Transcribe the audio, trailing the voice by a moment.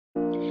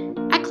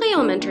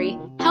elementary,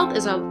 health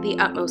is of the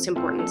utmost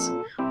importance.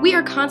 We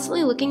are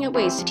constantly looking at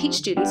ways to teach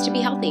students to be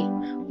healthy.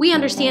 We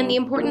understand the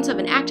importance of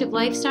an active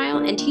lifestyle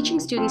and teaching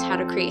students how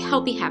to create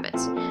healthy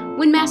habits.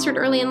 When mastered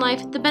early in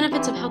life, the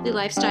benefits of healthy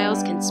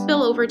lifestyles can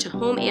spill over to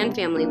home and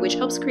family, which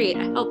helps create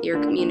a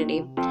healthier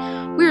community.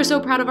 We are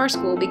so proud of our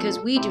school because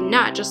we do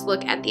not just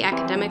look at the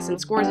academics and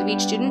scores of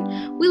each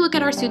student, we look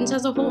at our students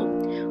as a whole.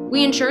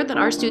 We ensure that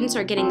our students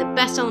are getting the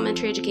best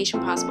elementary education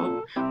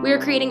possible. We are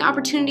creating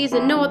opportunities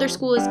that no other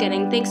school is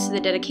getting thanks to the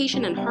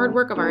dedication and hard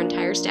work of our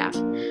entire staff.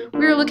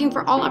 We are looking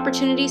for all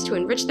opportunities to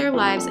enrich their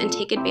lives and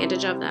take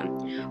advantage of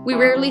them. We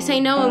rarely say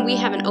no, and we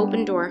have an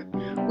open door.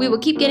 We will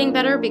keep getting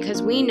better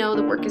because we know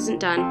the work isn't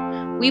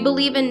done. We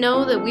believe and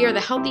know that we are the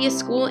healthiest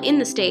school in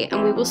the state,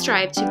 and we will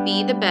strive to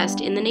be the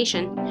best in the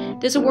nation.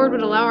 This award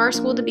would allow our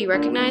school to be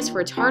recognized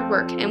for its hard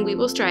work, and we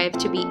will strive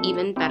to be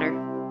even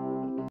better.